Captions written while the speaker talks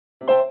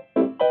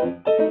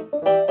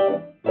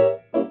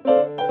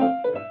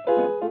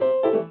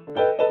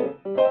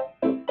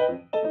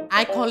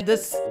I call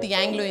this the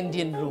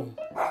Anglo-Indian room.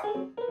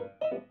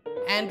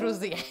 Andrew's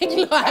the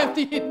Anglo, I'm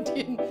the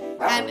Indian.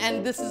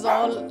 And this is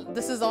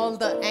all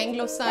the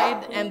Anglo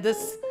side, and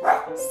this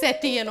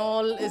settee and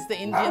all is the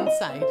Indian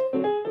side.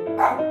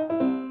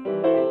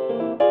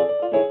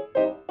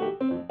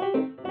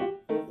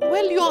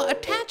 Well, you're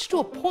attached to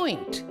a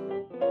point.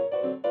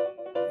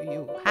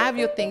 You have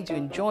your things, you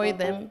enjoy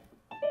them,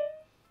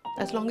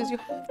 as long as you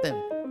have them.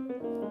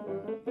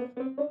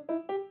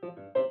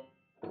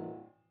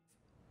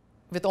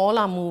 With all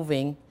our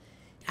moving,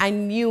 I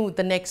knew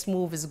the next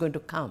move is going to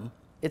come.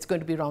 It's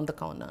going to be around the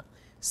corner.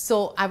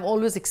 So I've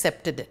always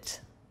accepted it.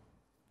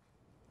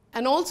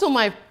 And also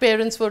my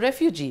parents were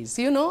refugees,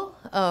 you know,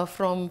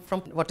 from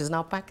what is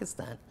now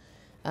Pakistan.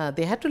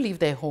 They had to leave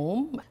their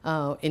home.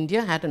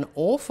 India had an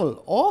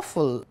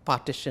awful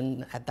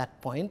partition at that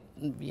point.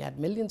 We had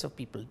millions of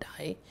people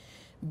die.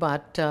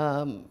 But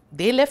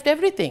they left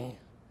everything.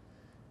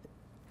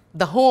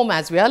 The home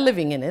as we are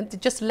living in it, they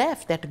just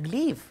left, they had to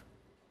leave.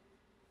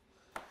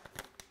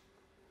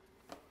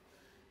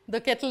 The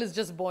kettle is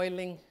just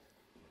boiling.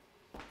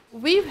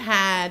 We've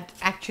had,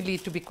 actually,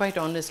 to be quite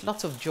honest,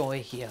 lots of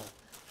joy here.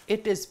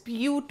 It is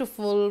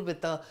beautiful with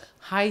the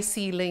high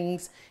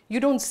ceilings. You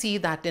don't see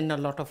that in a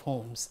lot of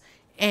homes.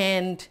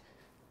 And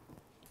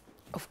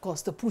of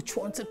course, the pooch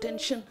wants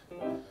attention.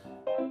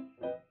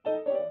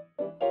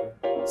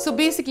 So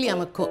basically,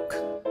 I'm a cook.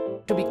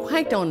 To be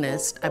quite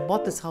honest, I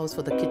bought this house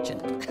for the kitchen.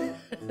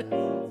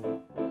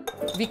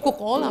 We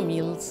cook all our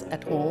meals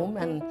at home,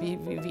 and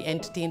we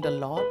entertained a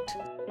lot.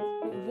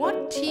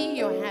 What tea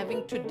you're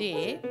having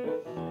today,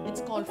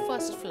 it's called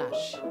first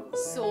flush.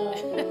 So,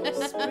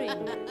 spring,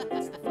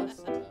 it's the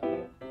first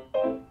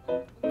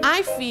tea.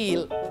 I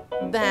feel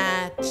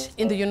that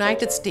in the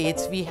United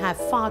States, we have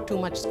far too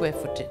much square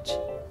footage.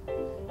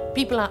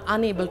 People are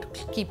unable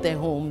to keep their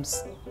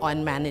homes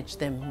and manage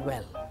them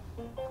well.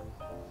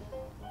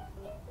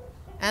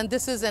 And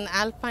this is an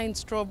alpine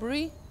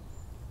strawberry.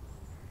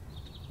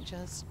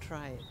 Just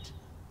try it.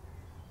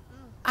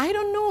 I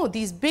don't know,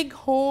 these big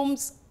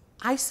homes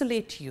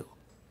isolate you.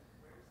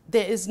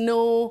 There is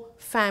no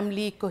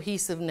family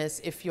cohesiveness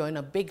if you're in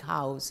a big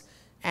house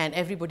and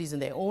everybody's in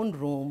their own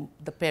room,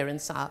 the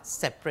parents are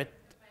separate.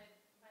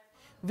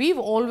 We've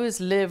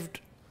always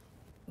lived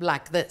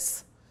like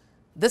this.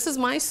 This is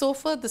my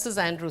sofa, this is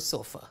Andrew's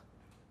sofa.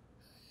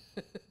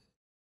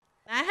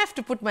 I have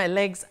to put my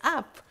legs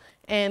up,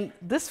 and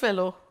this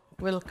fellow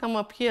will come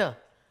up here.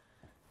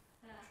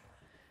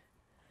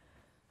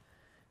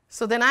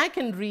 So then I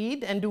can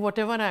read and do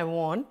whatever I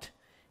want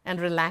and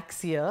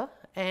relax here,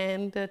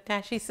 and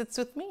Tashi sits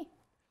with me.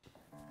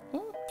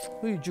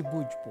 Who's a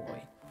good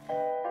boy?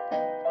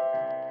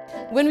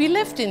 When we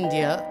left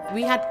India,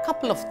 we had a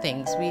couple of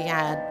things. We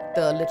had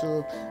the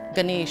little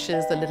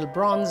Ganeshas, the little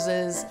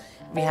bronzes,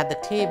 we had the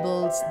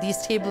tables.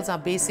 These tables are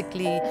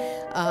basically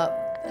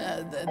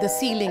the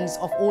ceilings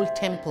of old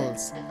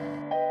temples.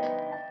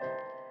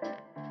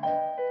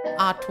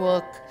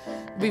 Artwork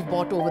we've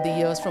bought over the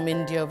years from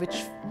India,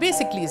 which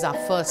basically is our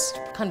first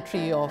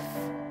country of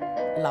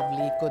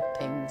lovely, good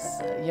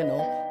things, you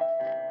know.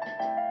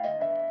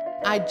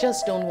 I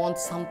just don't want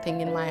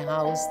something in my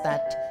house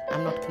that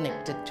I'm not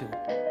connected to.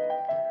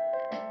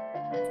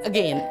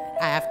 Again,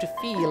 I have to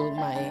feel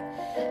my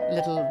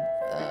little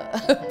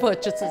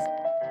purchases.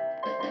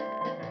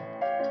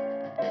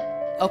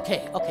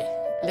 Okay,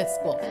 let's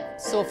go.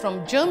 So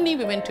from Germany,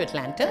 we went to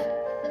Atlanta,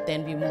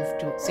 then we moved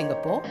to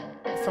Singapore.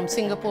 From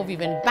Singapore, we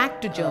went back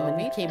to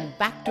Germany, came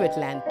back to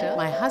Atlanta.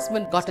 My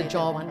husband got a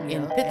job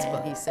in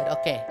Pittsburgh. He said,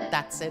 okay,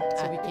 that's it.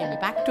 So we came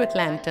back to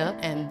Atlanta,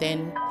 and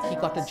then he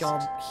got a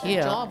job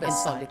here in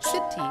Salt Lake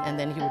City, and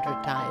then he would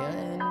retire,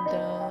 and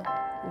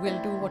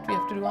we'll do what we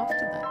have to do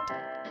after that.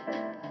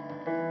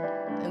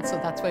 And so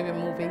that's why we're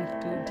moving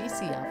to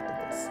DC after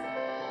this.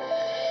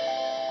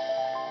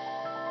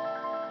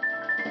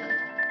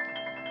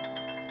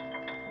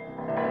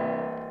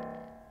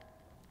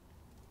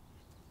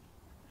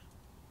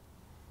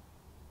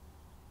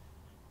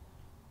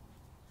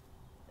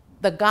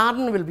 The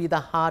garden will be the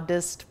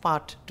hardest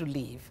part to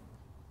leave.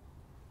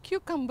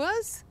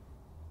 Cucumbers.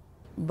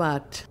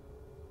 But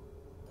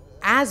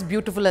as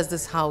beautiful as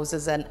this house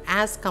is, and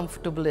as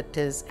comfortable it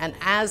is, and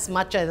as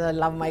much as I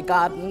love my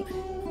garden,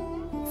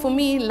 for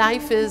me,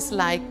 life is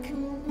like,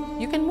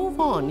 you can move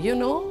on, you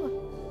know.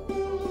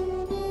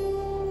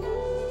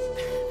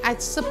 I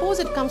suppose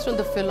it comes from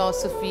the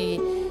philosophy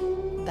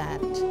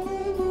that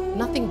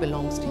nothing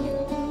belongs to you.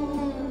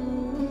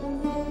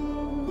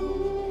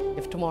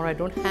 Tomorrow I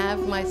don't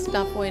have my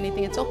stuff or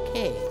anything, it's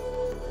okay.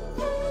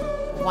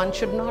 One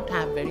should not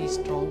have very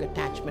strong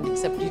attachment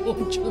except your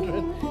own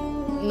children,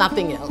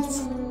 nothing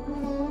else.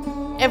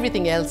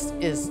 Everything else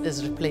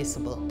is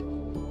replaceable.